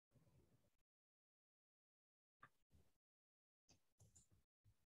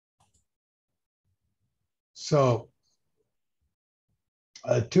So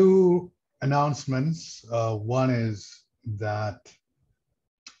two announcements. One is that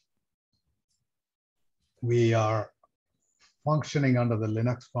we are functioning under the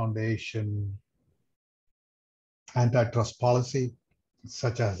Linux Foundation antitrust policy,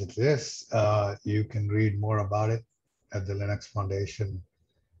 such as it is. You can read more about it at the Linux Foundation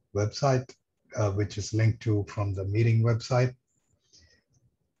website, which is linked to from the meeting website.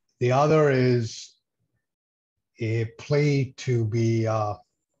 The other is a plea to be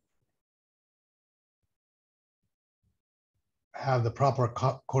have the proper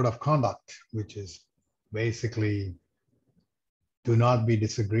code of conduct, which is basically do not be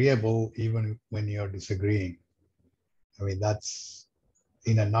disagreeable even when you're disagreeing. I mean, that's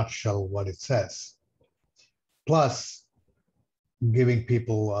in a nutshell what it says. Plus, giving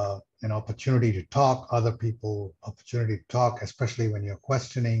people an opportunity to talk, other people opportunity to talk, especially when you're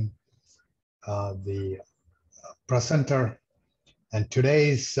questioning the presenter. And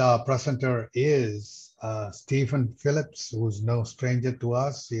today's presenter is Stephen Phillips, who's no stranger to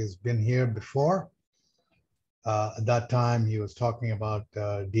us. He has been here before. At that time, he was talking about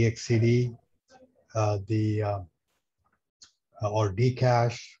DXCD, or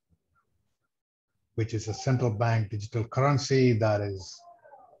DCash, which is a central bank digital currency that is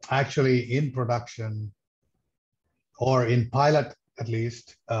actually in production or in pilot, at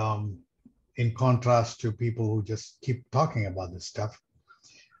least, in contrast to people who just keep talking about this stuff.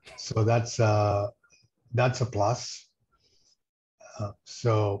 So that's a plus.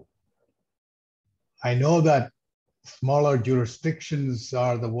 So I know that smaller jurisdictions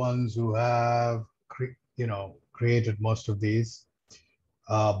are the ones who have, created most of these,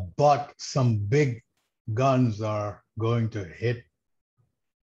 but some big guns are going to hit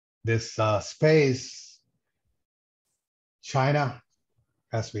this space. China,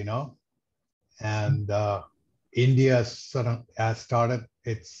 as we know, and India has started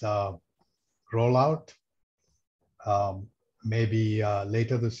its rollout. Maybe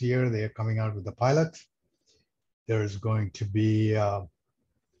later this year, they are coming out with the pilot. There's going to be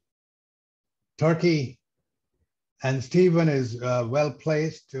Turkey, and Stephen is well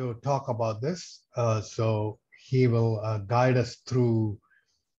placed to talk about this. So he will guide us through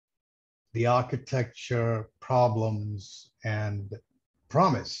the architecture, problems, and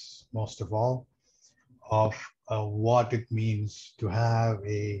promise, most of all, of what it means to have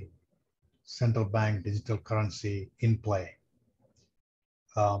a central bank digital currency in play.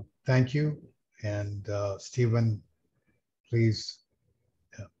 Thank you. And Stephen, please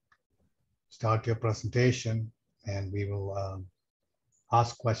start your presentation, and we will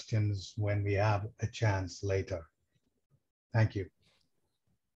ask questions when we have a chance later. Thank you.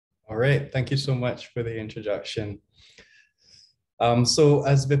 All right, thank you so much for the introduction. So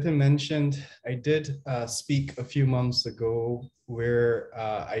as Vipin mentioned, I did speak a few months ago where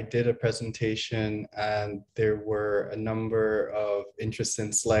I did a presentation, and there were a number of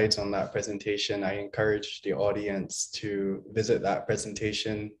interesting slides on that presentation. I encourage the audience to visit that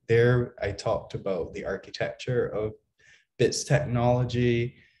presentation. There, I talked about the architecture of Bitt's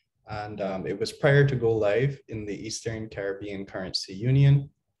technology, and it was prior to go live in the Eastern Caribbean Currency Union.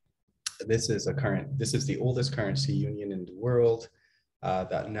 This is the oldest currency union in the world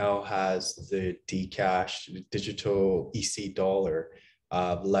that now has the DCash, the digital EC dollar,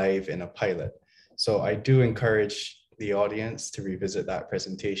 live in a pilot. So I do encourage the audience to revisit that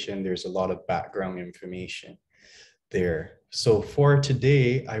presentation. There's a lot of background information there. So for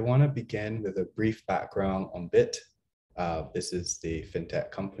today, I want to begin with a brief background on Bitt. This is the fintech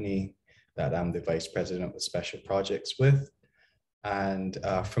company that I'm the vice president of special projects with. And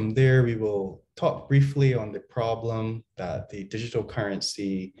from there, we will talk briefly on the problem that the digital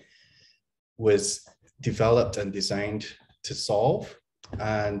currency was developed and designed to solve.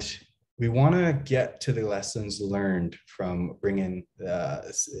 And we want to get to the lessons learned from bringing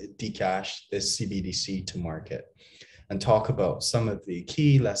DCash, this CBDC, to market, and talk about some of the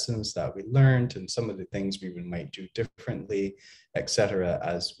key lessons that we learned and some of the things we might do differently, et cetera,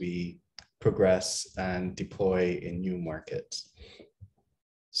 as we progress and deploy in new markets.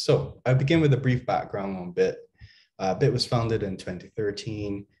 So I begin with a brief background on Bitt. Bitt was founded in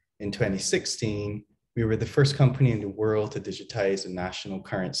 2013. In 2016, we were the first company in the world to digitize a national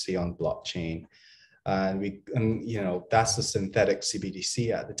currency on blockchain. And that's the synthetic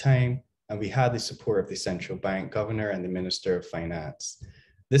CBDC at the time. And we had the support of the central bank governor and the minister of finance.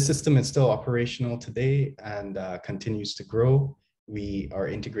 This system is still operational today and continues to grow. We are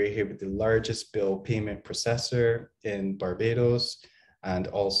integrated with the largest bill payment processor in Barbados, and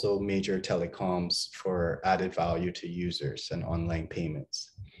also major telecoms for added value to users and online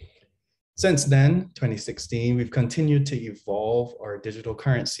payments. Since then, 2016, we've continued to evolve our digital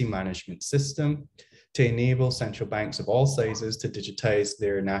currency management system to enable central banks of all sizes to digitize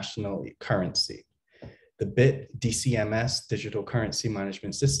their national currency. The Bitt DCMS digital currency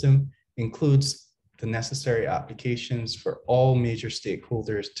management system includes the necessary applications for all major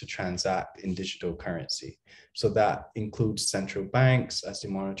stakeholders to transact in digital currency. So that includes central banks as the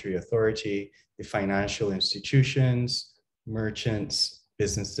monetary authority, the financial institutions, merchants,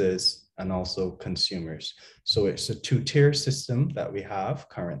 businesses, and also consumers. So it's a two-tier system that we have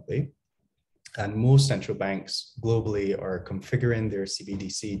currently. And most central banks globally are configuring their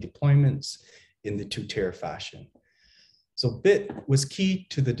CBDC deployments in the two-tier fashion. So Bitt was key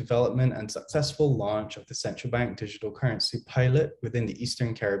to the development and successful launch of the central bank digital currency pilot within the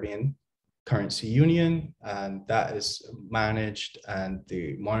Eastern Caribbean Currency Union, and that is managed, and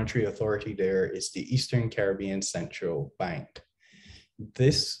the monetary authority there is the Eastern Caribbean Central Bank.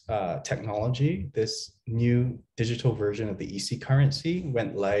 This technology, this new digital version of the EC currency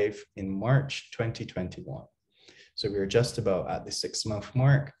went live in March 2021. So we're just about at the 6-month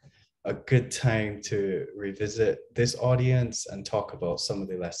mark. A good time to revisit this audience and talk about some of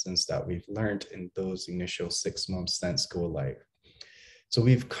the lessons that we've learned in those initial 6 months since go live. So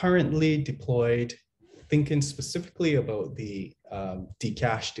we've currently deployed, thinking specifically about the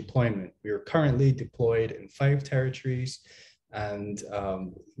DCash deployment, we are currently deployed in 5 territories, and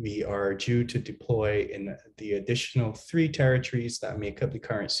we are due to deploy in the additional 3 territories that make up the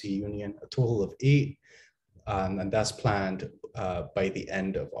currency union, a total of 8, and that's planned by the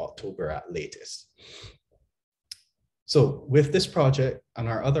end of October at latest. So with this project and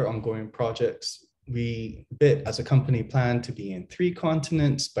our other ongoing projects, we, Bitt as a company, plan to be in 3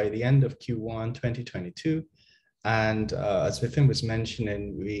 continents by the end of Q1 2022. And as Vipin was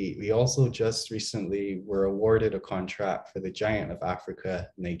mentioning, we also just recently were awarded a contract for the giant of Africa,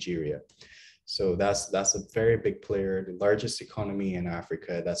 Nigeria. So that's a very big player, the largest economy in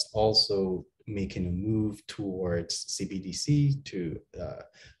Africa, that's also making a move towards CBDC to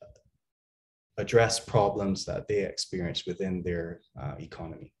address problems that they experience within their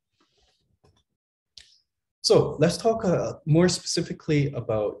economy. So let's talk more specifically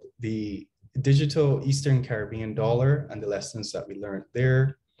about the digital Eastern Caribbean dollar and the lessons that we learned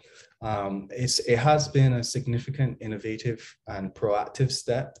there. It has been a significant, innovative, and proactive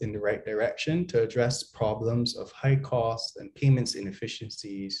step in the right direction to address problems of high cost and payments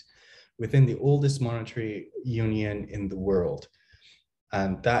inefficiencies within the oldest monetary union in the world.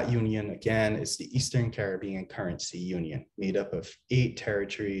 And that union, again, is the Eastern Caribbean Currency Union, made up of 8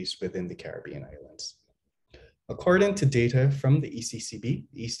 territories within the Caribbean islands. According to data from the ECCB,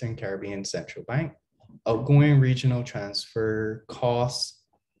 Eastern Caribbean Central Bank, outgoing regional transfers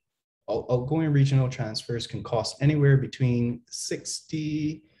can cost anywhere between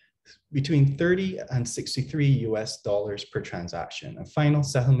 $30 and $63 per transaction. And final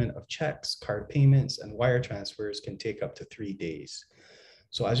settlement of checks, card payments, and wire transfers can take up to 3 days.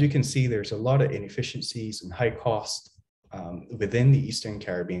 So as you can see, there's a lot of inefficiencies and high cost within the Eastern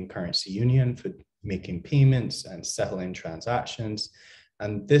Caribbean Currency Union for making payments and settling transactions.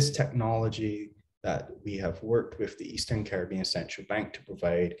 And this technology that we have worked with the Eastern Caribbean Central Bank to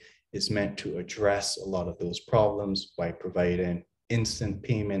provide is meant to address a lot of those problems by providing instant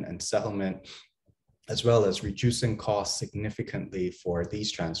payment and settlement, as well as reducing costs significantly for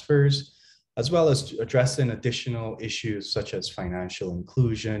these transfers, as well as addressing additional issues such as financial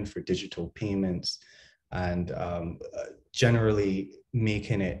inclusion for digital payments, and generally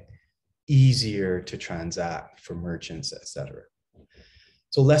making it easier to transact for merchants, etc.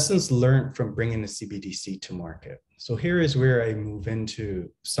 So lessons learned from bringing the CBDC to market. So here is where I move into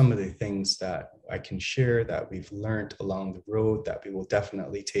some of the things that I can share that we've learned along the road that we will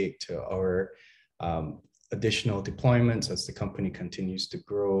definitely take to our additional deployments as the company continues to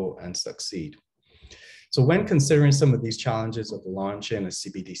grow and succeed. So when considering some of these challenges of launching a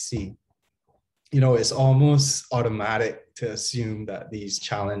CBDC, it's almost automatic to assume that these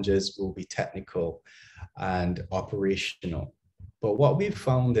challenges will be technical and operational. But what we've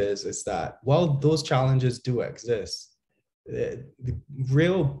found is that while those challenges do exist, the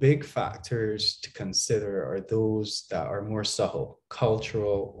real big factors to consider are those that are more subtle,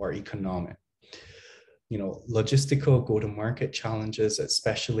 cultural or economic. Logistical go-to-market challenges,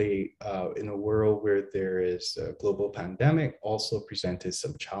 especially in a world where there is a global pandemic, also presented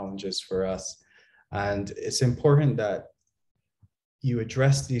some challenges for us. And it's important that you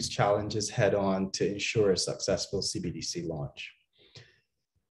address these challenges head on to ensure a successful CBDC launch.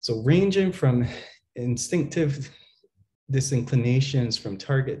 So ranging from instinctive disinclinations from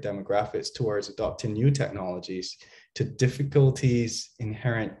target demographics towards adopting new technologies to difficulties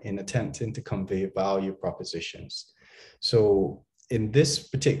inherent in attempting to convey value propositions. So in this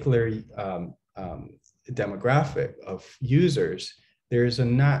particular demographic of users, there is a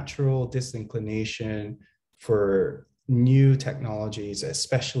natural disinclination for new technologies,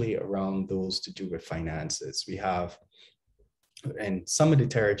 especially around those to do with finances. We have, in some of the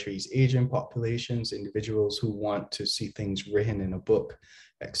territories, aging populations, individuals who want to see things written in a book,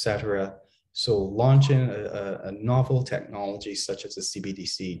 etc. So launching a novel technology such as the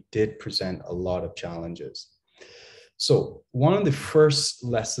CBDC did present a lot of challenges. So one of the first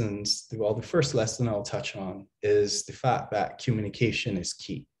lessons, well, the first lesson I'll touch on is the fact that communication is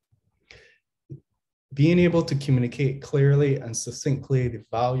key. Being able to communicate clearly and succinctly the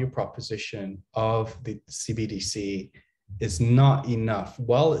value proposition of the CBDC is not enough.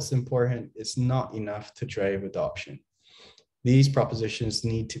 While it's important, it's not enough to drive adoption. These propositions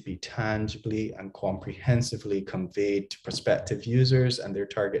need to be tangibly and comprehensively conveyed to prospective users and their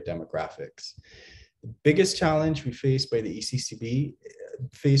target demographics. The biggest challenge we faced by the ECCB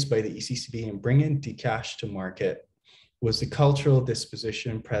in bringing DCash to market was the cultural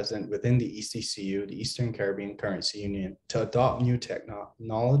disposition present within the ECCU, the Eastern Caribbean Currency Union, to adopt new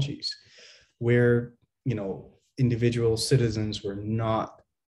technologies where, individual citizens were not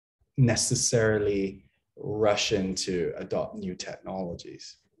necessarily rushing to adopt new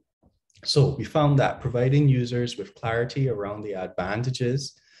technologies. So we found that providing users with clarity around the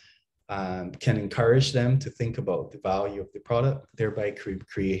advantages can encourage them to think about the value of the product, thereby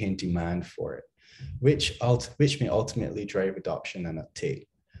creating demand for it, which may ultimately drive adoption and uptake.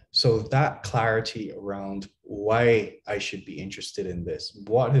 So that clarity around why I should be interested in this,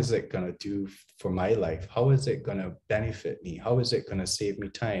 what is it going to do for my life? How is it going to benefit me? How is it going to save me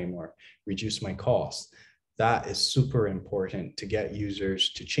time or reduce my costs? That is super important to get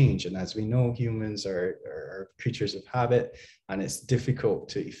users to change. And as we know, humans are creatures of habit, and it's difficult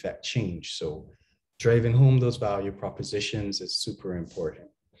to effect change. So driving home those value propositions is super important.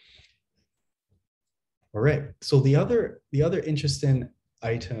 All right, so the other interesting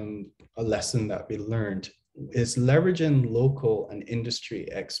item, a lesson that we learned, is leveraging local and industry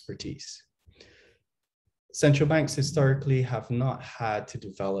expertise. Central banks historically have not had to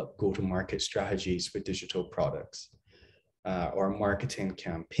develop go-to-market strategies for digital products or marketing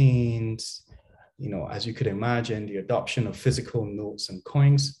campaigns. As you could imagine, the adoption of physical notes and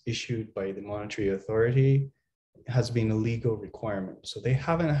coins issued by the Monetary Authority has been a legal requirement. So they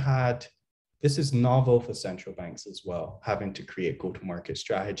haven't had, this is novel for central banks as well, having to create go-to-market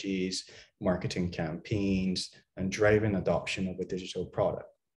strategies, marketing campaigns, and driving adoption of a digital product.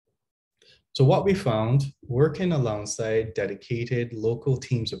 So what we found, working alongside dedicated local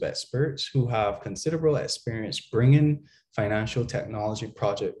teams of experts who have considerable experience bringing financial technology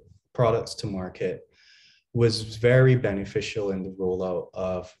products to market, was very beneficial in the rollout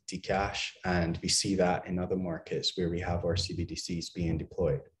of DCash, and we see that in other markets where we have our CBDCs being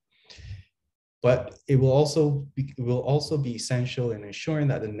deployed. But it will also be essential in ensuring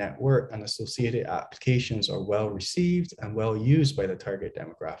that the network and associated applications are well received and well used by the target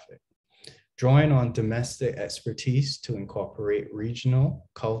demographic. Drawing on domestic expertise to incorporate regional,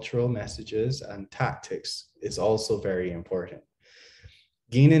 cultural messages and tactics is also very important.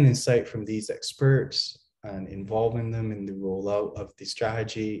 Gaining insight from these experts and involving them in the rollout of the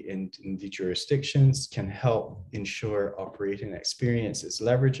strategy in the jurisdictions can help ensure operating experience is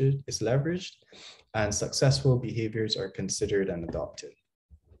leveraged and successful behaviors are considered and adopted.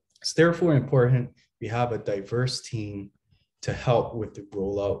 It's therefore important we have a diverse team to help with the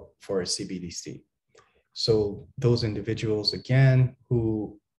rollout for a CBDC. So those individuals, again,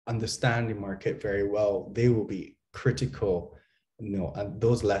 who understand the market very well, they will be critical, and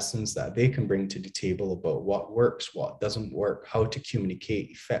those lessons that they can bring to the table about what works, what doesn't work, how to communicate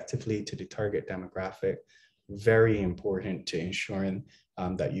effectively to the target demographic, very important to ensuring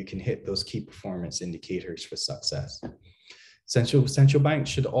that you can hit those key performance indicators for success. Central banks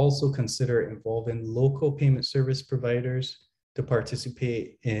should also consider involving local payment service providers to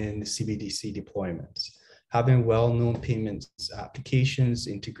participate in the CBDC deployments. Having well-known payments applications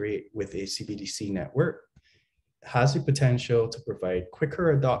integrate with a CBDC network has the potential to provide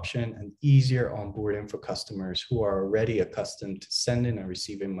quicker adoption and easier onboarding for customers who are already accustomed to sending and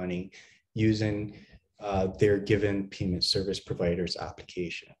receiving money using their given payment service provider's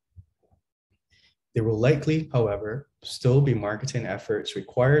application. There will likely, however, still be marketing efforts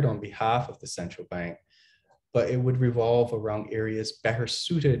required on behalf of the central bank, but it would revolve around areas better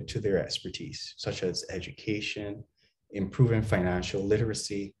suited to their expertise, such as education, improving financial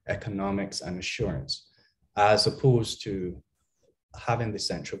literacy, economics, and assurance. as opposed to having the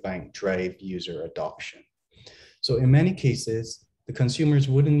central bank drive user adoption. So in many cases, the consumers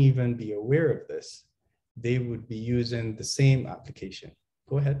wouldn't even be aware of this. They would be using the same application.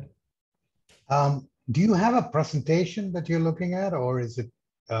 Go ahead. Do you have a presentation that you're looking at, or is it,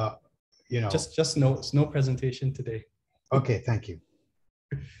 Just notes, no presentation today. Okay, thank you.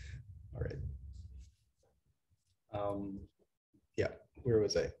 All right. Yeah, where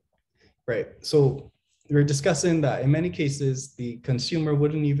was I? Right. So we're discussing that in many cases, the consumer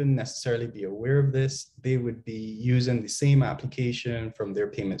wouldn't even necessarily be aware of this. They would be using the same application from their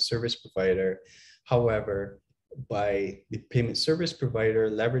payment service provider. However, by the payment service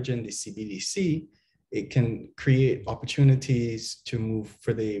provider leveraging the CBDC, it can create opportunities to move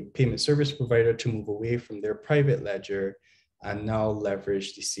for the payment service provider to move away from their private ledger and now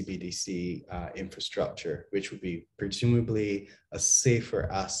leverage the CBDC infrastructure, which would be presumably a safer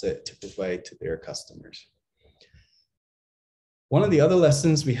asset to provide to their customers. One of the other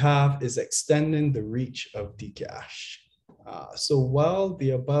lessons we have is extending the reach of DCash. So while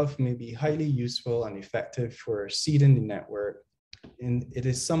the above may be highly useful and effective for seeding the network, it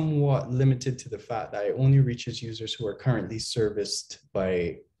is somewhat limited to the fact that it only reaches users who are currently serviced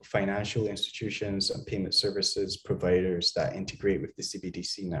by financial institutions and payment services providers that integrate with the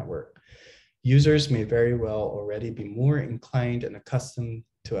CBDC network. Users may very well already be more inclined and accustomed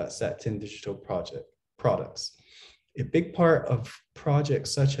to accepting digital products. A big part of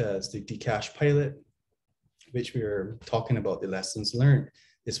projects such as the DCash pilot, which we are talking about the lessons learned,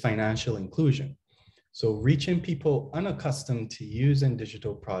 is financial inclusion. So reaching people unaccustomed to using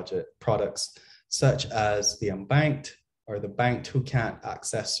digital products, such as the unbanked or the banked who can't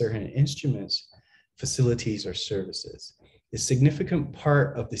access certain instruments, facilities, or services. A significant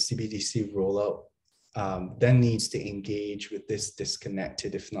part of the CBDC rollout then needs to engage with this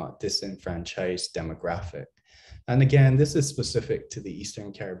disconnected, if not disenfranchised demographic. And again, this is specific to the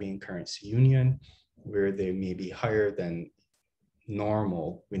Eastern Caribbean Currency Union, where they may be higher than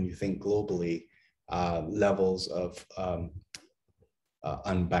normal when you think globally, levels of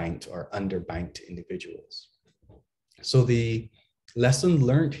unbanked or underbanked individuals. So the lesson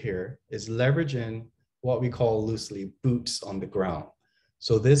learned here is leveraging what we call loosely boots on the ground.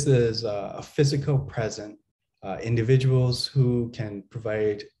 So this is a physical present, individuals who can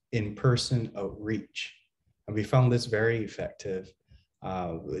provide in-person outreach. And we found this very effective.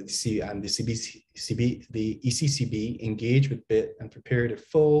 The ECCB engaged with Bitt and prepared a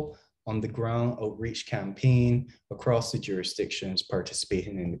full on-the-ground outreach campaign across the jurisdictions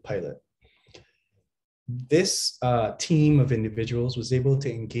participating in the pilot. This team of individuals was able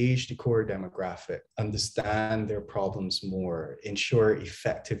to engage the core demographic, understand their problems more, ensure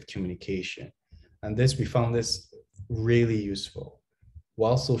effective communication. And we found this really useful.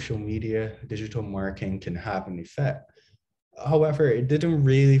 While social media, digital marketing can have an effect, however, it didn't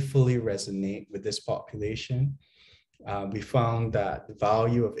really fully resonate with this population. We found that the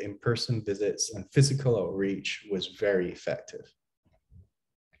value of in-person visits and physical outreach was very effective.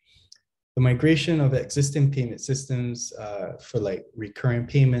 The migration of existing payment systems for like recurring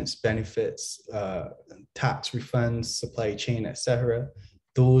payments, benefits, tax refunds, supply chain, etc.,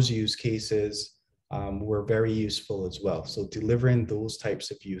 those use cases were very useful as well. So delivering those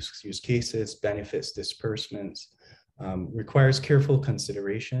types of use cases, benefits, disbursements, requires careful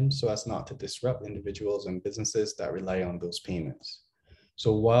consideration so as not to disrupt individuals and businesses that rely on those payments.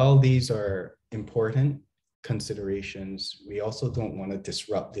 So while these are important considerations, we also don't want to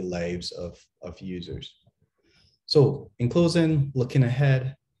disrupt the lives of users. So in closing, looking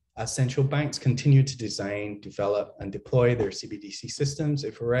ahead, as central banks continue to design, develop, and deploy their CBDC systems, a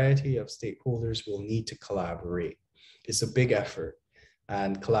variety of stakeholders will need to collaborate. It's a big effort,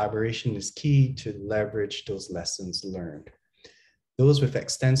 and collaboration is key to leverage those lessons learned. Those with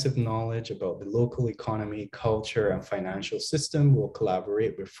extensive knowledge about the local economy, culture, and financial system will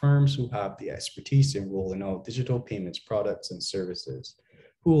collaborate with firms who have the expertise in rolling out digital payments products and services,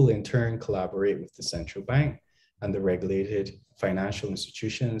 who will in turn collaborate with the central bank and the regulated financial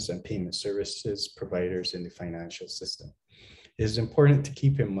institutions and payment services providers in the financial system. It is important to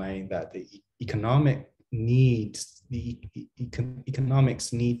keep in mind that the economics need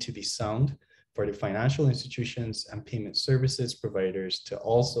to be sound for the financial institutions and payment services providers to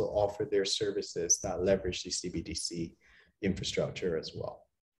also offer their services that leverage the CBDC infrastructure as well.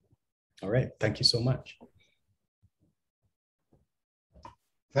 All right, thank you so much.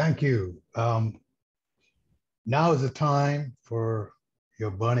 Thank you. Now is the time for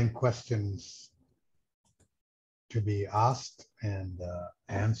your burning questions to be asked and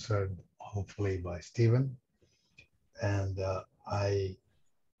answered, hopefully by Stephen. And I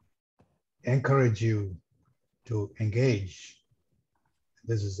encourage you to engage.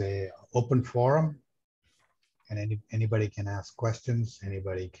 This is a open forum, and anybody can ask questions.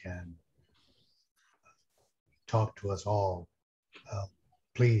 Anybody can talk to us all.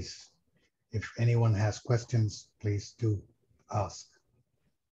 Please, if anyone has questions, please do ask.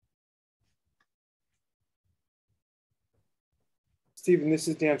 Stephen, this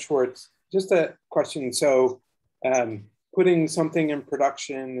is Dan Schwartz. Just a question. So putting something in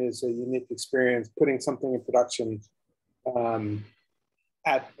production is a unique experience. Putting something in production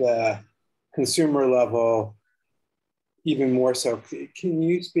at the consumer level, even more so. Can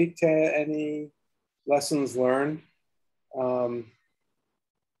you speak to any lessons learned from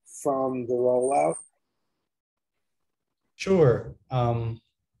the rollout? Sure. I'm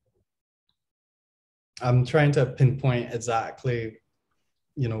trying to pinpoint exactly,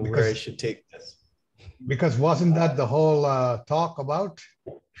 where I should take this. Because wasn't that the whole talk about?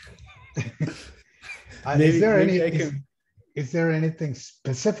 Is there anything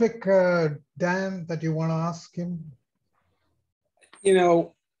specific, Dan, that you want to ask him?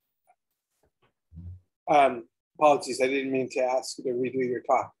 Apologies, I didn't mean to ask you to redo your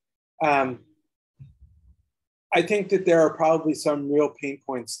talk. I think that there are probably some real pain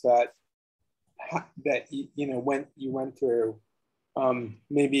points that you went through.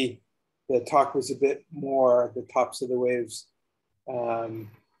 Maybe the talk was a bit more the tops of the waves kind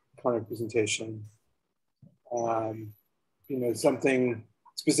of presentation. Something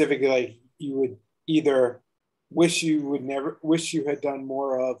specifically like you would either wish you had done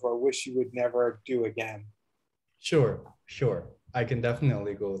more of, or wish you would never do again. Sure. I can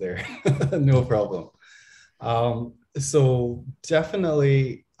definitely go there. No problem. So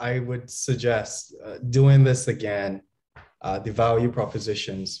definitely, I would suggest doing this again. The value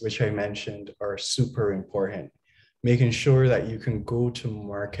propositions, which I mentioned, are super important. Making sure that you can go to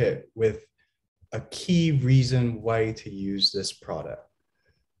market with a key reason why to use this product.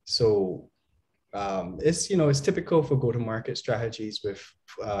 So it's typical for go-to-market strategies with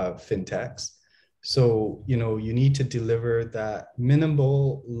fintechs. So you need to deliver that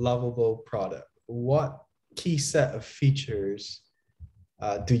minimal, lovable product. What key set of features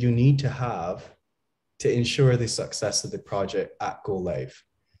do you need to have to ensure the success of the project at go live?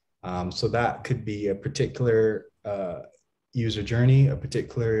 So that could be a particular user journey, a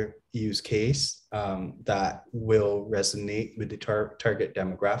particular use case that will resonate with the target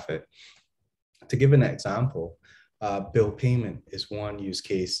demographic. To give an example, bill payment is one use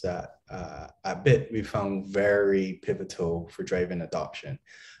case that at Bitt we found very pivotal for driving adoption.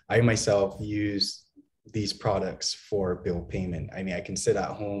 I myself use these products for bill payment. I mean, I can sit at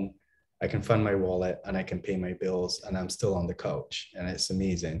home, I can fund my wallet, and I can pay my bills, and I'm still on the couch, and it's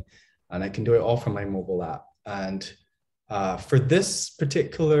amazing. And I can do it all from my mobile app. And for this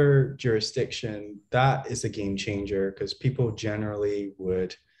particular jurisdiction, that is a game changer, because people generally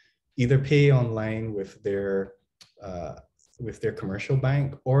would either pay online with their commercial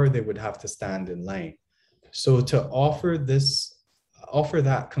bank, or they would have to stand in line. So to offer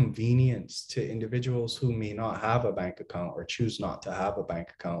that convenience to individuals who may not have a bank account or choose not to have a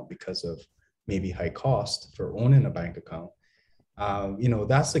bank account because of maybe high cost for owning a bank account,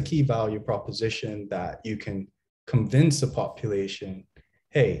 that's a key value proposition that you can convince a population,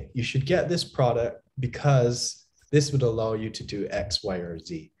 hey, you should get this product because this would allow you to do X, Y, or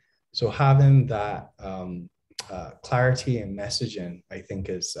Z. So having that clarity and messaging, I think,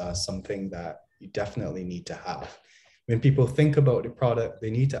 is something that you definitely need to have. When people think about the product, they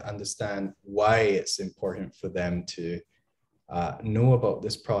need to understand why it's important for them to know about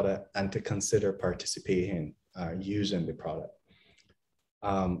this product and to consider participating, using the product.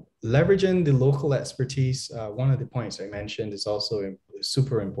 Leveraging the local expertise, one of the points I mentioned is also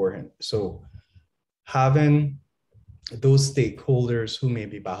super important. So having those stakeholders who may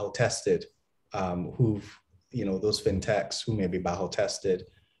be battle tested, those fintechs who may be battle tested,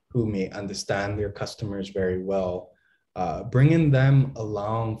 who may understand their customers very well, bringing them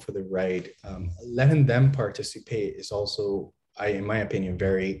along for the ride, letting them participate is also, in my opinion,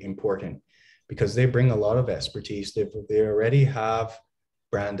 very important, because they bring a lot of expertise. They already have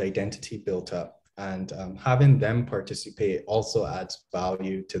brand identity built up, and having them participate also adds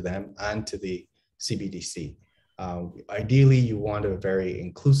value to them and to the CBDC. Ideally, you want a very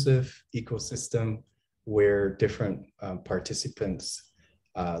inclusive ecosystem where different participants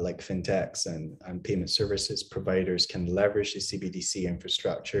like fintechs and payment services providers can leverage the CBDC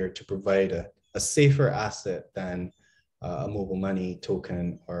infrastructure to provide a safer asset than a mobile money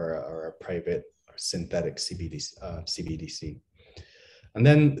token or a private or synthetic CBDC. And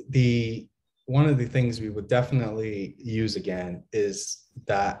then one of the things we would definitely use again is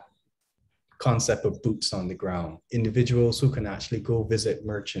that concept of boots on the ground, individuals who can actually go visit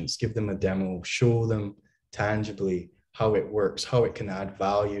merchants, give them a demo, show them tangibly how it works, how it can add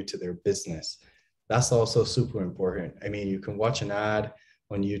value to their business. That's also super important. I mean, you can watch an ad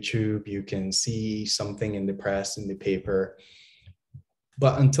on YouTube, you can see something in the press, in the paper,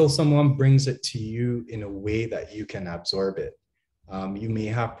 but until someone brings it to you in a way that you can absorb it, you may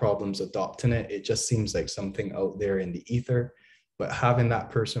have problems adopting it. It just seems like something out there in the ether, but having that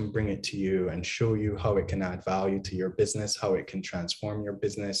person bring it to you and show you how it can add value to your business, how it can transform your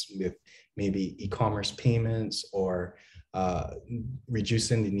business with maybe e-commerce payments or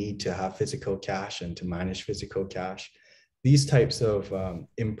reducing the need to have physical cash and to manage physical cash. These types of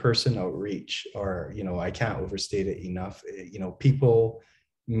in-person outreach are, I can't overstate it enough. People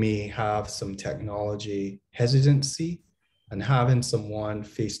may have some technology hesitancy, and having someone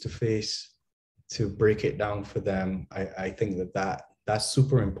face-to-face to break it down for them, I think that's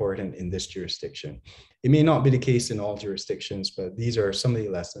super important in this jurisdiction. It may not be the case in all jurisdictions, but these are some of the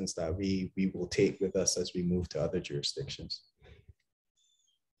lessons that we will take with us as we move to other jurisdictions.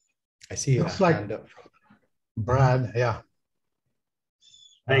 I see a hand up. Brad, yeah.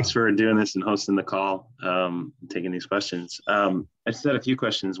 Thanks for doing this and hosting the call, taking these questions. I just had a few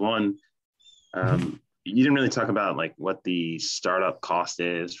questions. One, you didn't really talk about like what the startup cost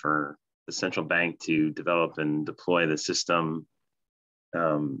is for the central bank to develop and deploy the system.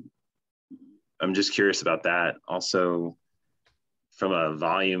 I'm just curious about that. Also, from a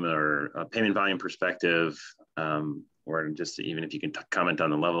volume or a payment volume perspective, or just even if you can comment on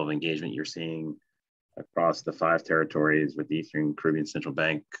the level of engagement you're seeing across the 5 territories with the Eastern Caribbean Central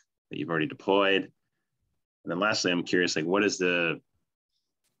Bank that you've already deployed. And then lastly, I'm curious, like what is the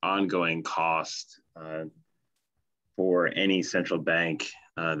ongoing cost for any central bank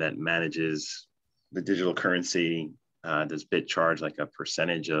that manages the digital currency? Does Bitt charge like a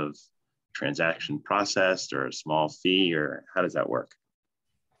percentage of transaction processed or a small fee, or how does that work?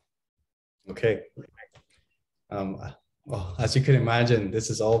 Okay. Well, as you can imagine,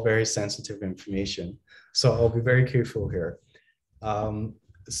 this is all very sensitive information. So I'll be very careful here.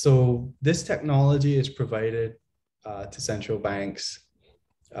 So this technology is provided to central banks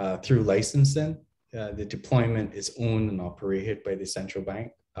through licensing. The deployment is owned and operated by the central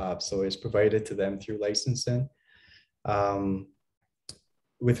bank. So it's provided to them through licensing.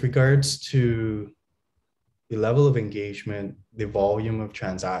 With regards to the level of engagement, the volume of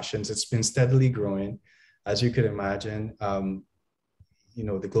transactions, it's been steadily growing. As you could imagine,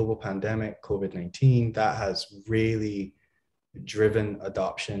 the global pandemic, COVID-19, that has really driven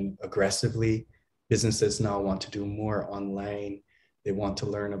adoption aggressively. Businesses now want to do more online. They want to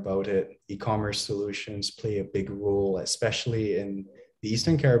learn about it. E-commerce solutions play a big role, especially in the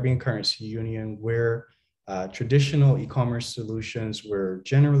Eastern Caribbean Currency Union, where traditional e-commerce solutions were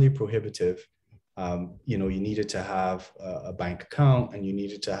generally prohibitive. You needed to have a bank account and you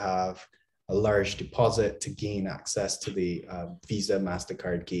needed to have a large deposit to gain access to the Visa,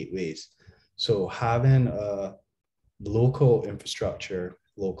 MasterCard gateways. So having a local infrastructure,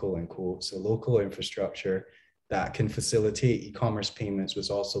 local in quotes, a local infrastructure that can facilitate e-commerce payments was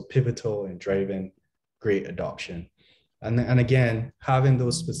also pivotal in driving great adoption. And again, having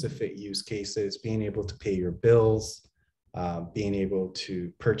those specific use cases, being able to pay your bills, being able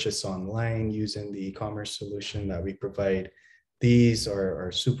to purchase online using the e-commerce solution that we provide, these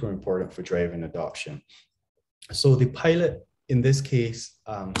are super important for driving adoption. So the pilot in this case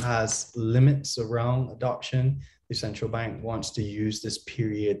has limits around adoption. The central bank wants to use this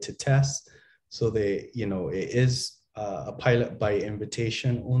period to test. So it is a pilot by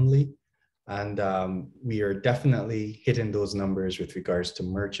invitation only. And we are definitely hitting those numbers with regards to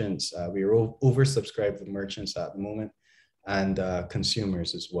merchants. We are oversubscribed with merchants at the moment and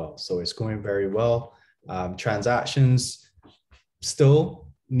consumers as well. So it's going very well. Transactions still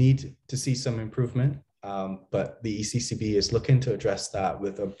need to see some improvement, but the ECCB is looking to address that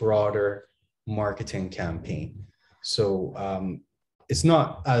with a broader marketing campaign. So it's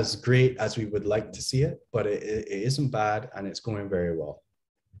not as great as we would like to see it, but it isn't bad and it's going very well.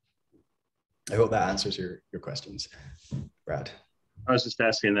 I hope that answers your questions, Brad. I was just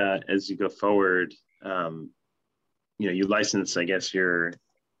asking that as you go forward, you license, I guess, your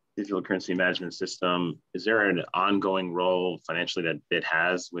digital currency management system. Is there an ongoing role financially that Bitt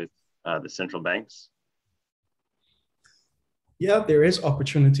has with the central banks? Yeah, there is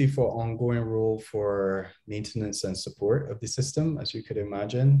opportunity for ongoing role for maintenance and support of the system, as you could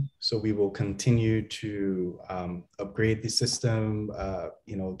imagine. So we will continue to upgrade the system,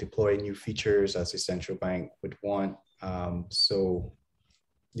 deploy new features as the central bank would want. So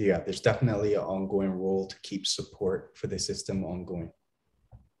yeah, there's definitely an ongoing role to keep support for the system ongoing.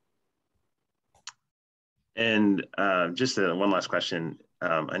 And just one last question.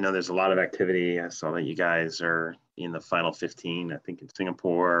 I know there's a lot of activity. I saw that you guys are in the final 15, I think, in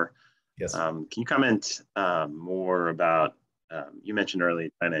Singapore. Yes. Can you comment more about, you mentioned earlier,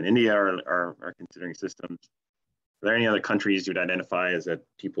 China and India are considering systems. Are there any other countries you'd identify as that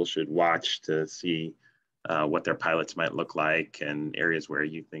people should watch to see what their pilots might look like and areas where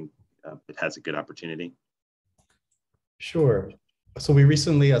you think it has a good opportunity? Sure. So we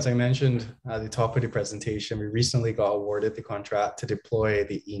recently, as I mentioned at the top of the presentation, we recently got awarded the contract to deploy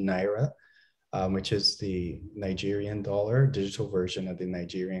the e-Naira, which is the Nigerian dollar, digital version of the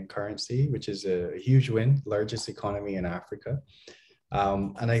Nigerian currency, which is a huge win, largest economy in Africa.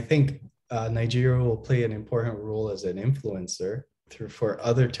 And I think Nigeria will play an important role as an influencer for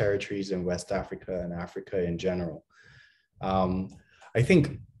other territories in West Africa and Africa in general. I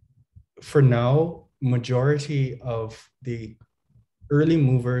think for now, majority of the early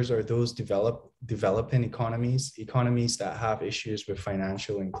movers are those developing economies that have issues with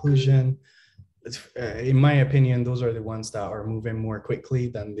financial inclusion. In my opinion, those are the ones that are moving more quickly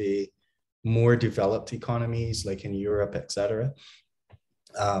than the more developed economies like in Europe, etc.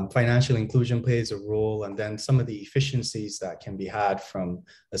 Financial inclusion plays a role, and then some of the efficiencies that can be had from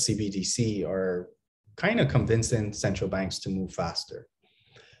a CBDC are kind of convincing central banks to move faster.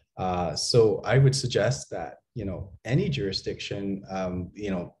 So I would suggest that, any jurisdiction,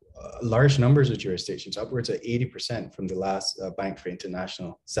 large numbers of jurisdictions, upwards of 80% from the last Bank for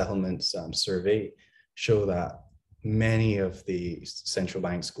International Settlements survey, show that many of the central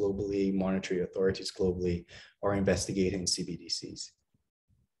banks globally, monetary authorities globally, are investigating CBDCs.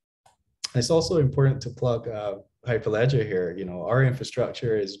 It's also important to plug Hyperledger here. Our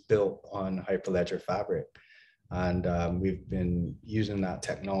infrastructure is built on Hyperledger Fabric. And we've been using that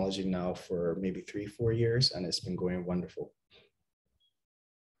technology now for maybe 3-4 years, and it's been going wonderful.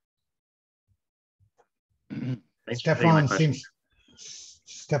 Stefan seems.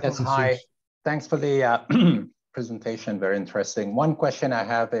 Yes, hi. Thanks for the presentation. Very interesting. One question I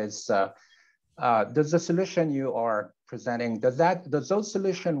have is, does the solution you are presenting, does those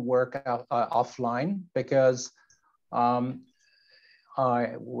solutions work offline? Because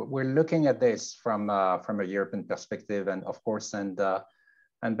we're looking at this from a European perspective, and of course,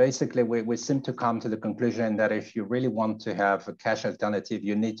 and basically we seem to come to the conclusion that if you really want to have a cash alternative,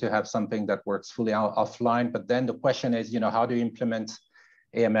 you need to have something that works fully offline. But then the question is, how do you implement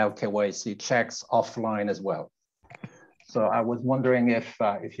AML KYC checks offline as well? So I was wondering if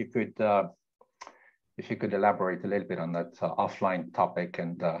you could elaborate a little bit on that offline topic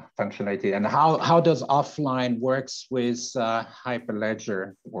and functionality, and how does offline works with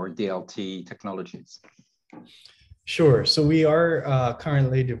Hyperledger or DLT technologies? Sure. So we are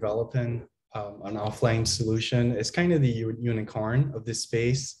currently developing an offline solution. It's kind of the unicorn of this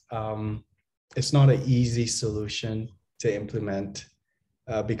space. It's not an easy solution to implement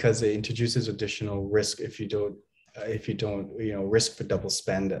because it introduces additional risk if you don't, risk for double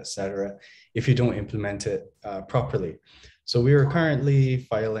spend, etc., if you don't implement it properly. So we are currently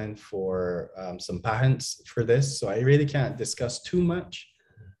filing for some patents for this. So I really can't discuss too much.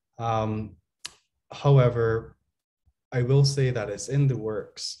 However, I will say that it's in the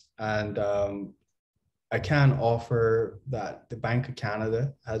works, and I can offer that the Bank of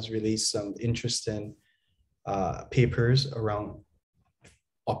Canada has released some interesting papers around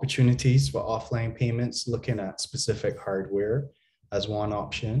opportunities for offline payments, looking at specific hardware as one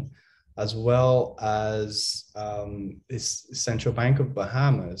option, as well as this Central Bank of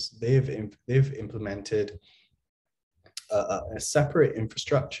Bahamas. They've implemented a separate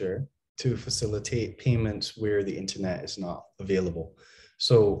infrastructure to facilitate payments where the internet is not available.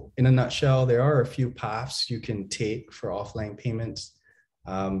 So in a nutshell, there are a few paths you can take for offline payments.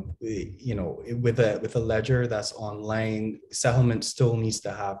 With a ledger that's online, settlement still needs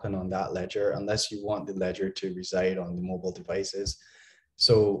to happen on that ledger unless you want the ledger to reside on the mobile devices.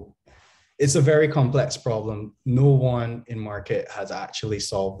 So it's a very complex problem. No one in market has actually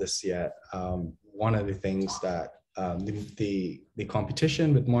solved this yet. One of the things that the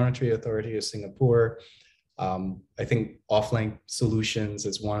competition with Monetary Authority of Singapore, I think offline solutions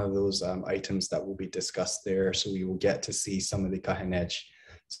is one of those items that will be discussed there. So we will get to see some of the cutting edge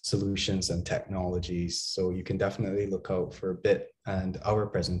solutions and technologies. So you can definitely look out for Bitt and our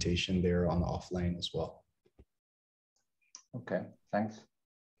presentation there on offline as well. Okay, thanks.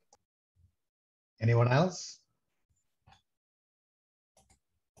 Anyone else?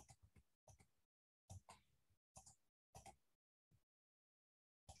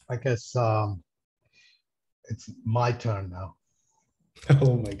 I guess it's my turn now.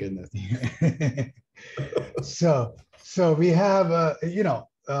 Oh my goodness. So we have,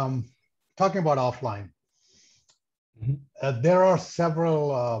 talking about offline, There are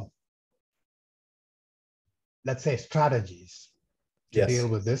several, let's say, strategies to deal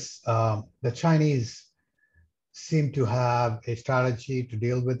with this. The Chinese seem to have a strategy to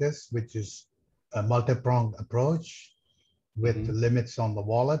deal with this, which is a multi-pronged approach with limits on the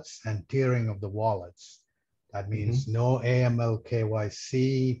wallets and tiering of the wallets. That means no AML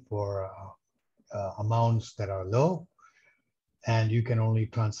KYC for amounts that are low, and you can only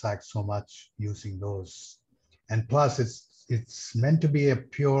transact so much using those. And plus, it's meant to be a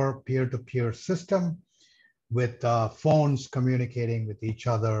pure peer-to-peer system with phones communicating with each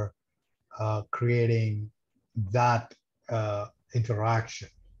other, creating that interaction.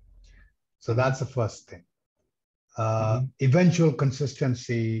 So that's the first thing. Eventual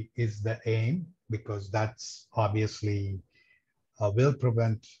consistency is the aim, because that's obviously will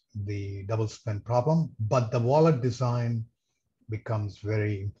prevent the double spend problem, but the wallet design becomes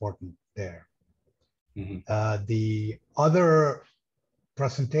very important there. The other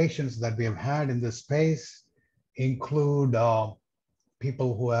presentations that we have had in this space include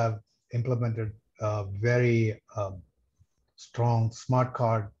people who have implemented very strong smart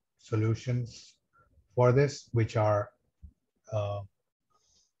card solutions for this, which are,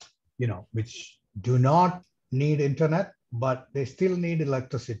 which do not need internet, but they still need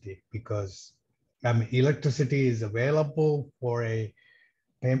electricity, because electricity is available for a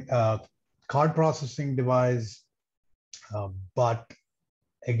card processing device, but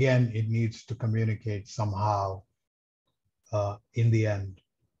again, it needs to communicate somehow in the end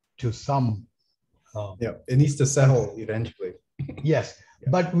to some. It needs to settle eventually. Yes,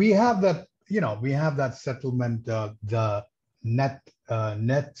 but we have that. We have that settlement, the net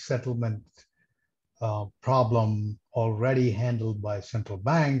settlement problem already handled by central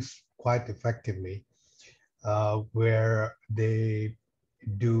banks quite effectively, where they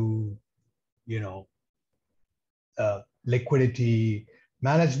do, liquidity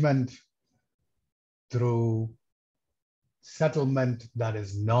management through settlement that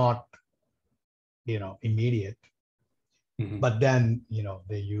is not, immediate, but then,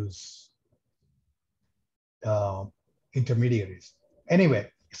 they use intermediaries. Anyway,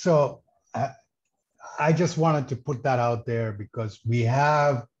 so I just wanted to put that out there, because we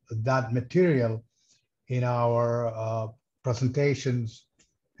have that material in our presentations,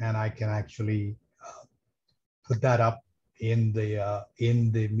 and I can actually put that up in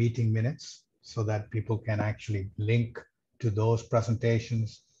the meeting minutes, so that people can actually link to those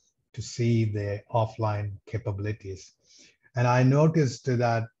presentations to see the offline capabilities. And I noticed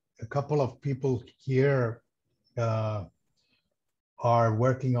that a couple of people here are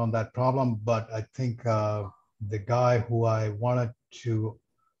working on that problem, but I think the guy who I wanted to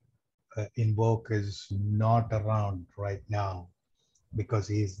invoke is not around right now, because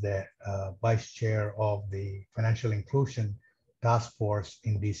he's the vice chair of the Financial Inclusion Task Force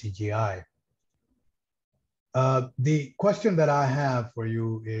in DCGI. The question that I have for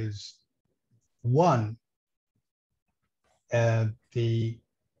you is, one, the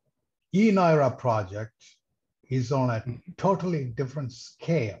eNaira project is on a totally different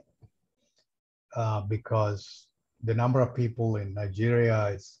scale, because the number of people in Nigeria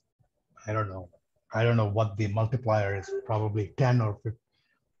is, I don't know what the multiplier is, probably 10 or 50,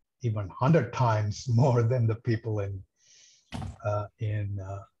 even 100 times more than the people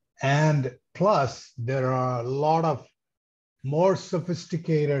and plus there are a lot of more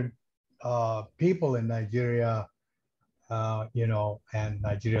sophisticated people in Nigeria, and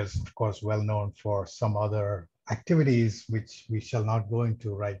Nigeria is of course well known for some other activities which we shall not go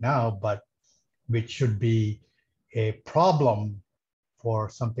into right now, but which should be a problem for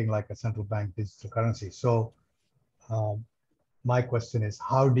something like a central bank digital currency. So my question is,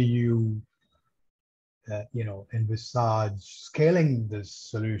 how do you, envisage scaling this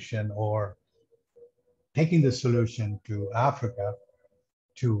solution, or taking the solution to Africa,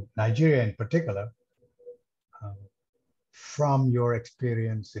 to Nigeria in particular, from your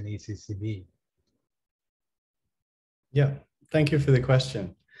experience in ECCB? Yeah, thank you for the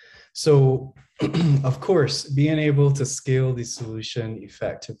question. So, of course, being able to scale the solution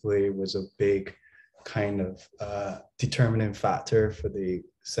effectively was a big kind of determining factor for the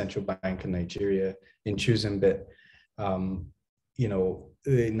central bank in Nigeria in choosing Bitt.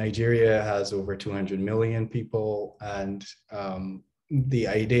 Nigeria has over 200 million people, and the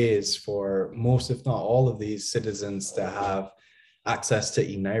idea is for most, if not all, of these citizens to have access to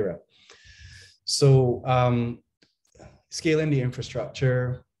eNaira. So scaling the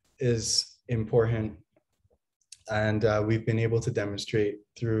infrastructure is important. And we've been able to demonstrate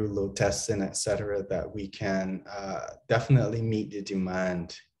through load testing, et cetera, that we can definitely meet the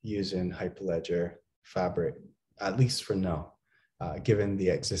demand using Hyperledger Fabric at least for now, given the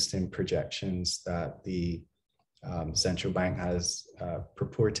existing projections that the central bank has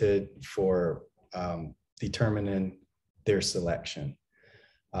purported for determining their selection.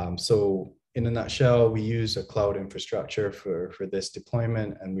 So in a nutshell, we use a cloud infrastructure for this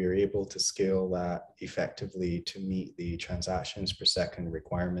deployment, and we were able to scale that effectively to meet the transactions per second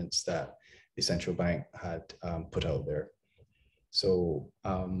requirements that the central bank had put out there. So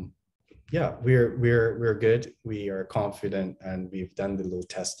yeah, we're good. We are confident, and we've done the load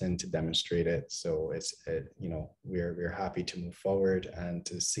testing to demonstrate it. So you know, we're happy to move forward and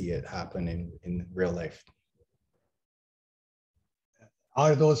to see it happen in real life.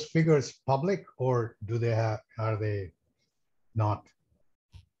 Are those figures public, or are they not?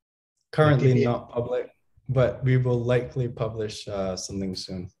 Currently not public, but we will likely publish something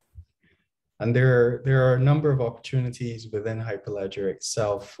soon. And there are a number of opportunities within Hyperledger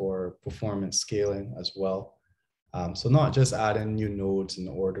itself for performance scaling as well. So not just adding new nodes and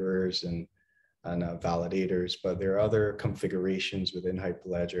orderers and validators, but there are other configurations within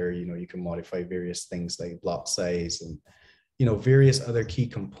Hyperledger. You know, you can modify various things like block size and, you know, various other key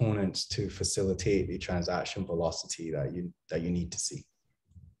components to facilitate the transaction velocity that you need to see.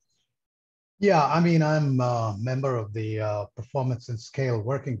 Yeah, I mean, I'm a member of the performance and scale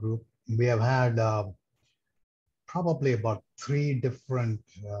working group. We have had probably about 3 different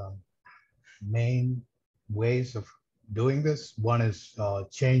main ways of doing this. One is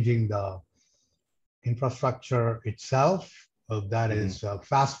changing the infrastructure itself. That is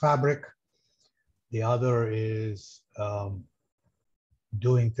Fast Fabric. The other is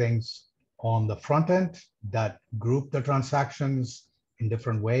doing things on the front end that group the transactions in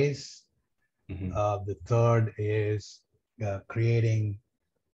different ways. The third is creating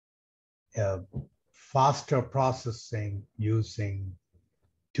faster processing using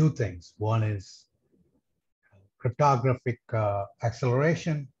 2 things. One is cryptographic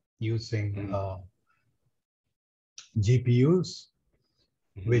acceleration using GPUs,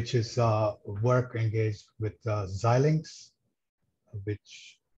 which is work engaged with Xilinx,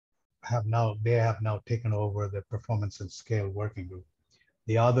 which they have now taken over the performance and scale working group.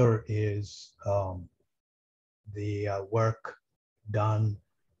 The other is the work done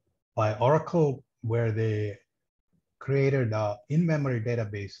by Oracle, where they created in-memory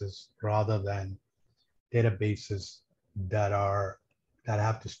databases rather than databases that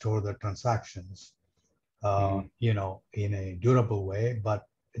have to store the transactions, you know, in a durable way, but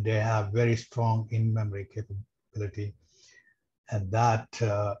they have very strong in-memory capability, and that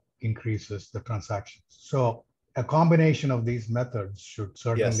increases the transactions. So a combination of these methods should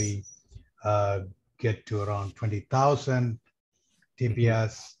certainly get to around 20,000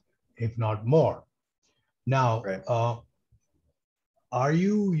 TPS, if not more. Now, are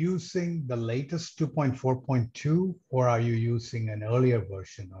you using the latest 2.4.2, or are you using an earlier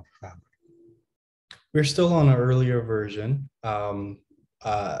version of Fabric? We're still on an earlier version.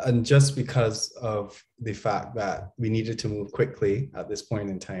 And just because of the fact that we needed to move quickly at this point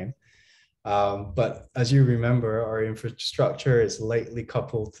in time. But as you remember, our infrastructure is lightly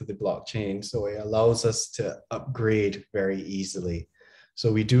coupled to the blockchain, so it allows us to upgrade very easily.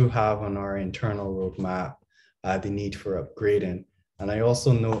 So we do have on our internal roadmap the need for upgrading. And I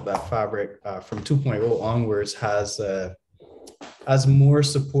also note that Fabric from 2.0 onwards has more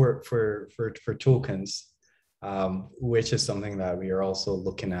support for tokens, which is something that we are also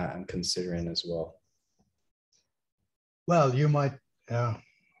looking at and considering as well. Well, you might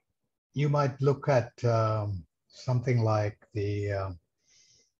look at something like the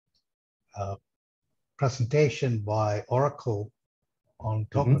presentation by Oracle on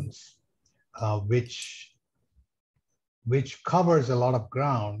tokens, which covers a lot of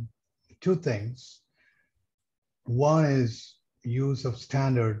ground. 2 things. One is use of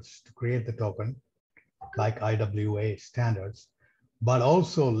standards to create the token, like IWA standards, but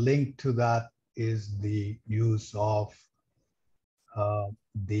also linked to that is the use of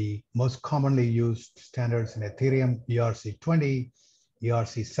the most commonly used standards in Ethereum, ERC20,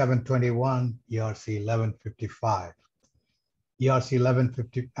 ERC721, ERC1155.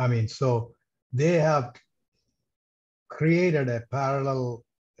 ERC1150, I mean, so they have created a parallel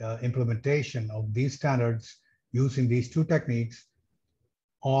implementation of these standards using these 2 techniques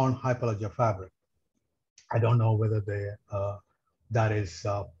on Hyperledger Fabric. I don't know whether that is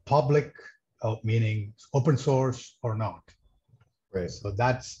public, meaning open source, or not. Right. So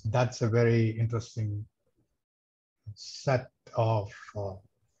that's a very interesting set of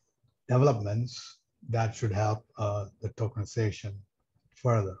developments that should help the tokenization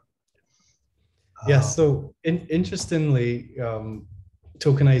further. Yeah, so interestingly,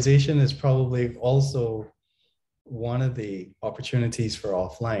 tokenization is probably also one of the opportunities for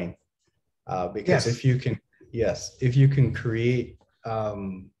offline, because Yes. if you can create,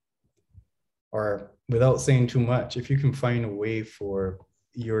 or without saying too much, if you can find a way for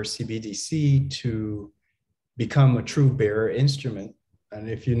your CBDC to become a true bearer instrument, and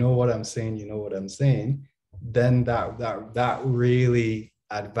if you know what I'm saying, you know what I'm saying, then that really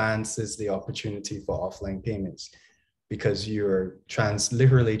advances the opportunity for offline payments, because you're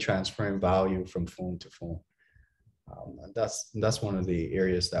literally transferring value from phone to phone. And that's one of the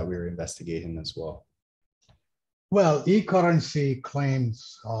areas that we're investigating as well. Well, eCurrency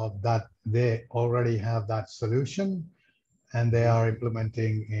claims that they already have that solution, and they are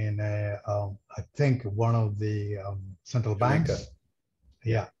implementing in I think one of the central banks.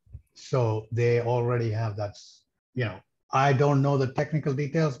 Yeah, so they already have that. You know, I don't know the technical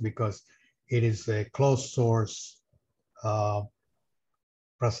details because it is a closed source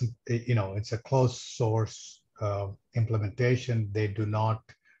it's a closed source implementation. They do not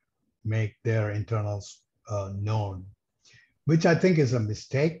make their internals known, which I think is a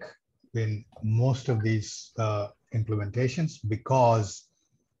mistake in most of these implementations, because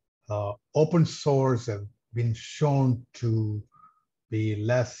open source have been shown to be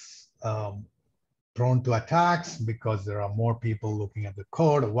less prone to attacks because there are more people looking at the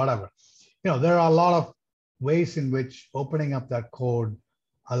code or whatever. You know, there are a lot of ways in which opening up that code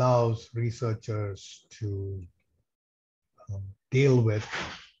allows researchers to deal with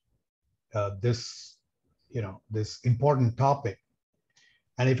this important topic.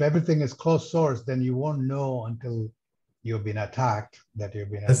 And if everything is closed source, then you won't know until you've been attacked that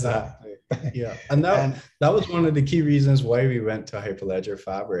you've been attacked. Exactly. Yeah. And that was one of the key reasons why we went to Hyperledger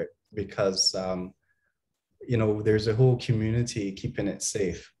Fabric, because there's a whole community keeping it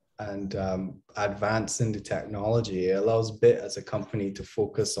safe and advancing the technology. It allows Bitt as a company to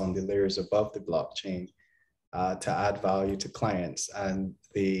focus on the layers above the blockchain to add value to clients. And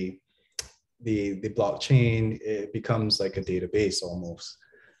the blockchain, it becomes like a database almost.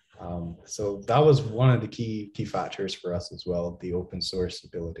 So that was one of the key factors for us as well, the open source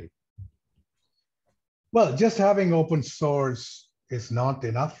ability. Well, just having open source is not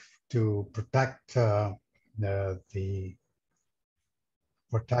enough to protect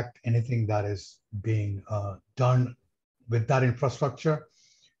protect anything that is being done with that infrastructure.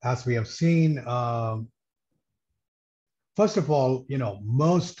 As we have seen, first of all,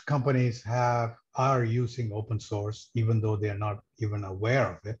 most companies are using open source, even though they're not even aware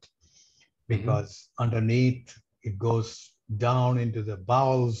of it, because underneath it goes down into the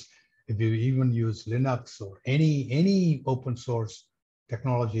bowels. If you even use Linux or any open source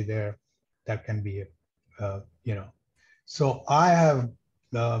technology there, that can be, So I have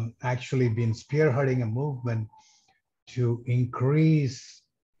actually been spearheading a movement to increase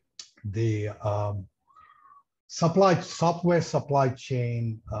the software supply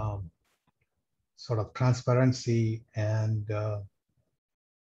chain sort of transparency and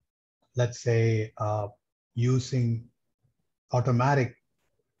let's say using automatic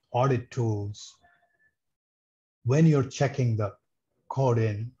audit tools when you're checking the code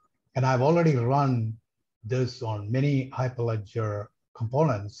in. And I've already run this on many Hyperledger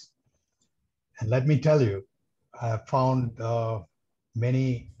components. And let me tell you, I found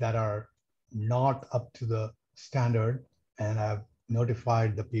many that are not up to the standard, and I've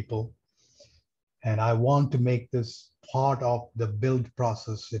notified the people. And I want to make this part of the build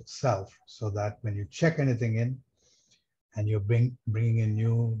process itself, so that when you check anything in and you're bringing in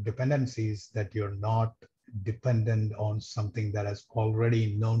new dependencies, that you're not dependent on something that is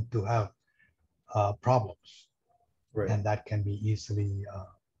already known to have problems. Right. And that can be easily,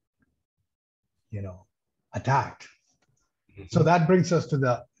 attacked. So that brings us to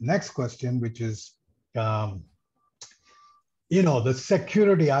the next question, which is, the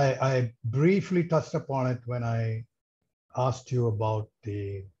security. I briefly touched upon it when I asked you about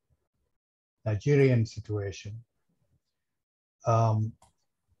the Nigerian situation.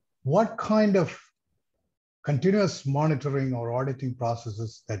 What kind of continuous monitoring or auditing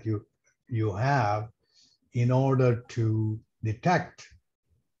processes that you have in order to detect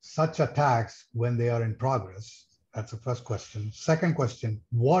such attacks when they are in progress? That's the first question. Second question,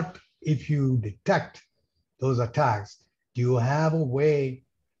 what if you detect those attacks? Do you have a way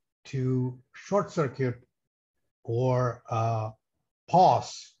to short circuit or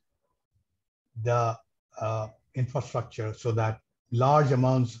pause the infrastructure so that large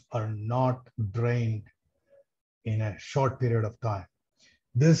amounts are not drained in a short period of time?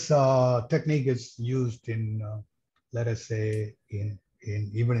 This technique is used in, let us say,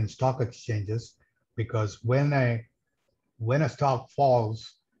 even in stock exchanges, because when a stock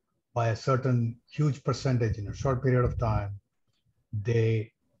falls, by a certain huge percentage in a short period of time,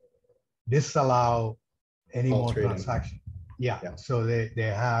 they disallow any All more trading. transaction. Yeah. Yeah. So they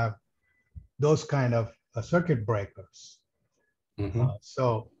have those kind of circuit breakers. Mm-hmm.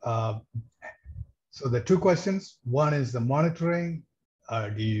 So the two questions, one is the monitoring,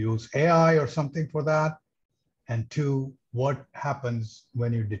 do you use AI or something for that? And two, what happens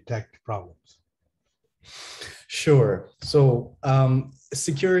when you detect problems? Sure. So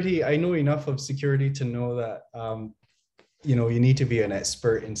security, I know enough of security to know that, you know, you need to be an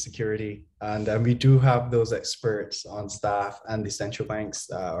expert in security. And we do have those experts on staff, and the central banks,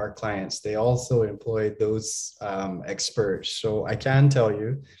 our clients, they also employ those experts. So I can tell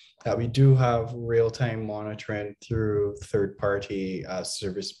you that we do have real-time monitoring through third-party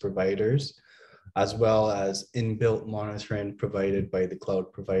service providers, as well as inbuilt monitoring provided by the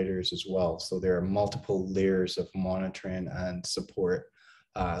cloud providers as well. So there are multiple layers of monitoring and support,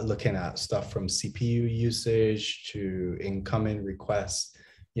 looking at stuff from CPU usage to incoming requests,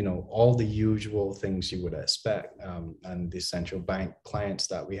 you know, all the usual things you would expect. And the central bank clients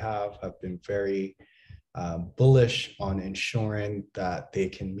that we have been very bullish on ensuring that they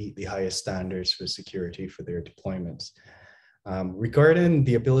can meet the highest standards for security for their deployments. Regarding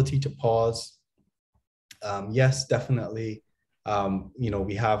the ability to pause, yes, definitely. You know,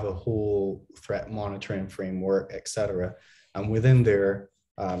 we have a whole threat monitoring framework, et cetera. And within there,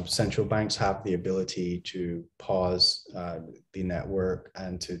 central banks have the ability to pause the network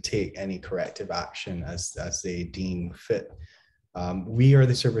and to take any corrective action as they deem fit. We are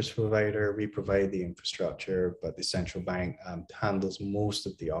the service provider, we provide the infrastructure, but the central bank handles most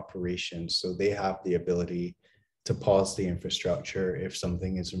of the operations. So they have the ability to pause the infrastructure if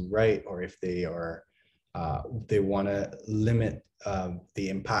something isn't right, or if they are they want to limit the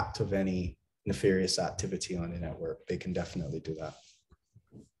impact of any nefarious activity on the network. They can definitely do that.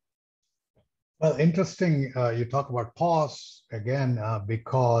 Well, interesting. You talk about pause again,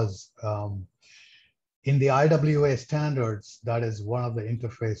 because in the IWA standards, that is one of the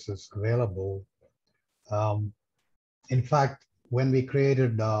interfaces available. In fact, when we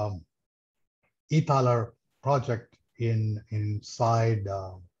created eThaler project inside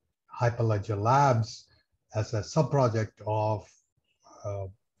Hyperledger Labs as a sub-project of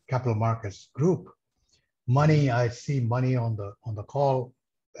Capital Markets Group, Money, I see Money on the call.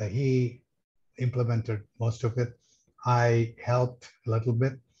 He implemented most of it. I helped a little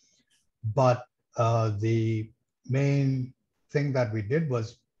bit, but the main thing that we did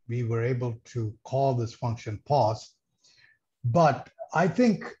was we were able to call this function pause. But I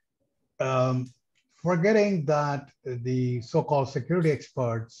think forgetting that the so-called security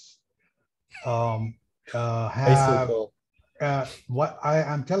experts have,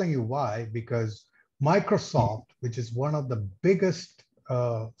 I'm telling you why, because Microsoft, which is one of the biggest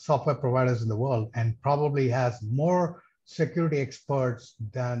software providers in the world and probably has more security experts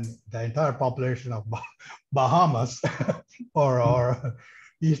than the entire population of Bahamas or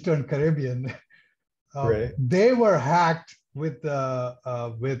Eastern Caribbean. Right. They were hacked with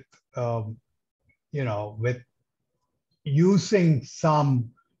using some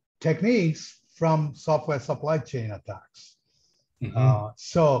techniques from software supply chain attacks. Mm-hmm.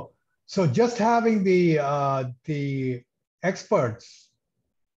 So just having the experts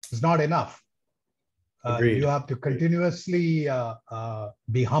is not enough. You have to continuously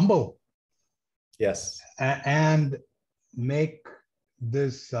be humble. Yes. And make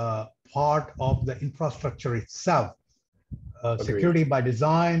this part of the infrastructure itself. Security by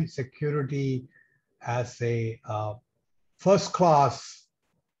design, security as a first-class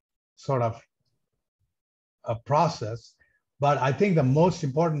sort of a process. But I think the most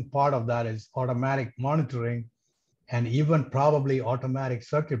important part of that is automatic monitoring and even probably automatic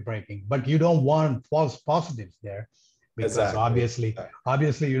circuit breaking. But you don't want false positives there, because obviously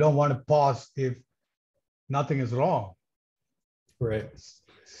you don't want to pause if nothing is wrong. Right.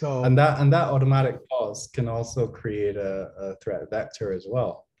 So and that automatic pause can also create a threat vector as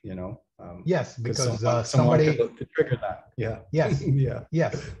well, you know. Yes, because someone could look to trigger that. Yeah. Yes. Yeah.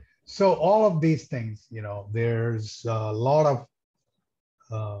 Yes. So all of these things, you know, there's a lot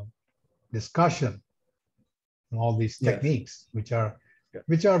of discussion on all these techniques, which are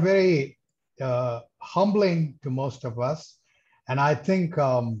very humbling to most of us. And I think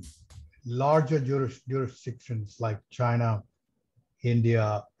larger jurisdictions like China,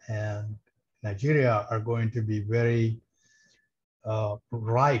 India, and Nigeria are going to be very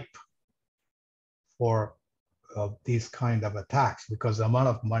ripe for these kind of attacks, because the amount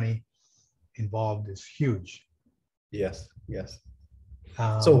of money involved is huge. Yes, yes.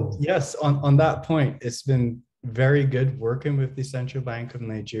 So yes, on that point, it's been very good working with the Central Bank of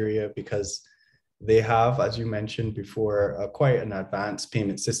Nigeria because they have, as you mentioned before, quite an advanced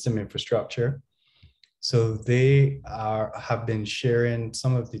payment system infrastructure. So they have been sharing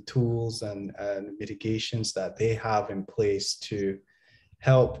some of the tools and mitigations that they have in place to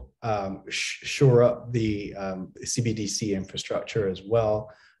help shore up the CBDC infrastructure as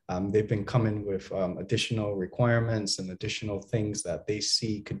well. They've been coming with additional requirements and additional things that they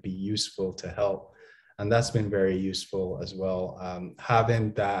see could be useful to help. And that's been very useful as well.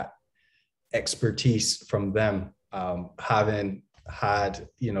 Having that expertise from them, having had,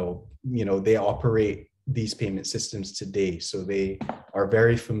 they operate these payment systems today. So they are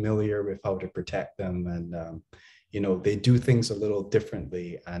very familiar with how to protect them, and they do things a little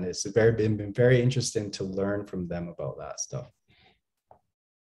differently. And it's been very interesting to learn from them about that stuff.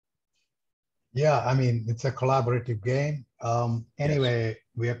 Yeah, I mean, it's a collaborative game. Anyway, yes.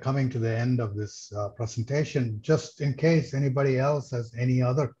 We are coming to the end of this presentation. Just in case anybody else has any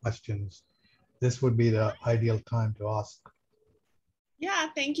other questions, this would be the ideal time to ask. Yeah,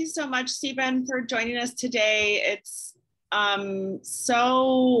 thank you so much, Stephen, for joining us today. It's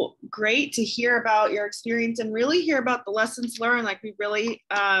so great to hear about your experience and really hear about the lessons learned. Like we really,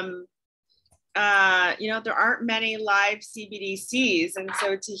 there aren't many live CBDCs. And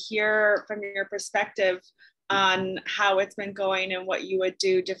so to hear from your perspective on how it's been going and what you would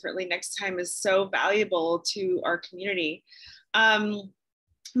do differently next time is so valuable to our community.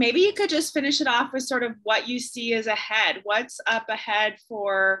 Maybe you could just finish it off with sort of what you see as ahead. What's up ahead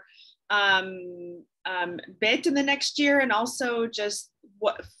for Bitt in the next year, and also just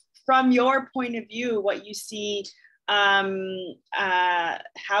what, from your point of view, what you see, how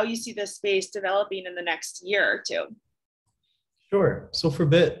you see the space developing in the next year or two. Sure. So for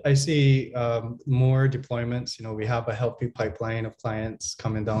Bitt, I see more deployments. We have a healthy pipeline of clients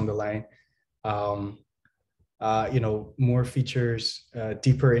coming down the line. More features,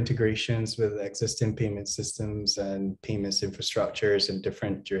 deeper integrations with existing payment systems and payments infrastructures in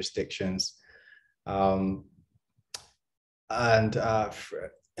different jurisdictions. The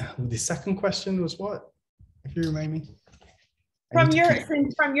second question was what? If you remind me. From your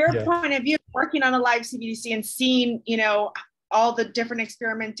point of view, working on a live CBDC and seeing, all the different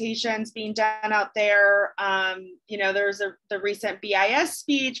experimentations being done out there. There's the recent BIS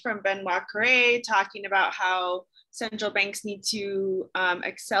speech from Benoit Cœuré talking about how central banks need to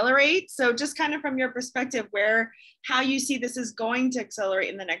accelerate. So just kind of from your perspective, how you see this is going to accelerate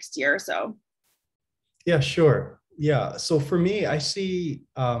in the next year or so. Yeah, sure. Yeah, so for me, I see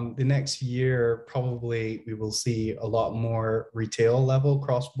the next year, probably we will see a lot more retail level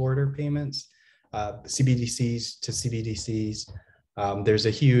cross-border payments. CBDCs to CBDCs. There's a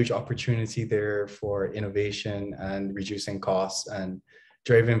huge opportunity there for innovation and reducing costs and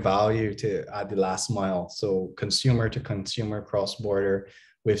driving value at the last mile. So consumer to consumer cross-border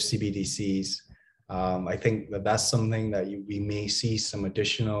with CBDCs. I think that's something that we may see some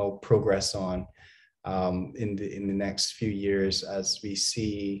additional progress on in the next few years as we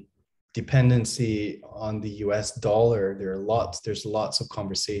see dependency on the US dollar. There's lots of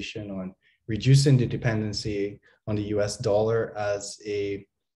conversation on reducing the dependency on the US dollar as a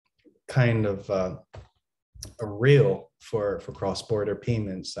kind of a rail for cross-border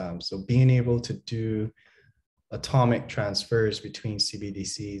payments. So being able to do atomic transfers between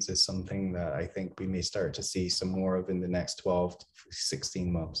CBDCs is something that I think we may start to see some more of in the next 12 to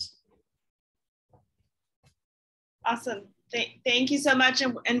 16 months. Awesome. Thank you so much.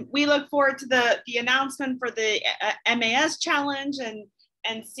 And we look forward to the announcement for the MAS challenge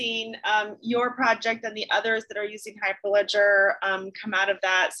and seeing your project and the others that are using Hyperledger come out of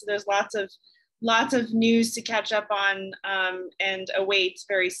that. So there's lots of news to catch up on and await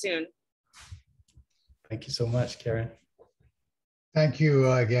very soon. Thank you so much, Karen. Thank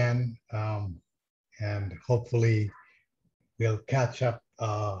you again. And hopefully we'll catch up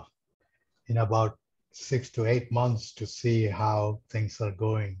in about 6 to 8 months to see how things are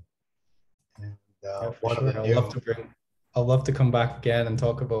going. And what sure. I'd love to come back again and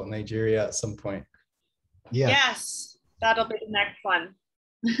talk about Nigeria at some point. Yes, that'll be the next one.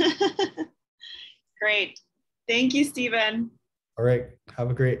 Great. Thank you, Stephen. All right.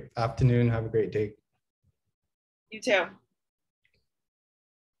 Have a great afternoon. Have a great day. You too.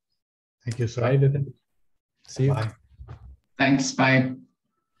 Thank you, sir. Bye, Vipin. See you. Bye. Thanks. Bye.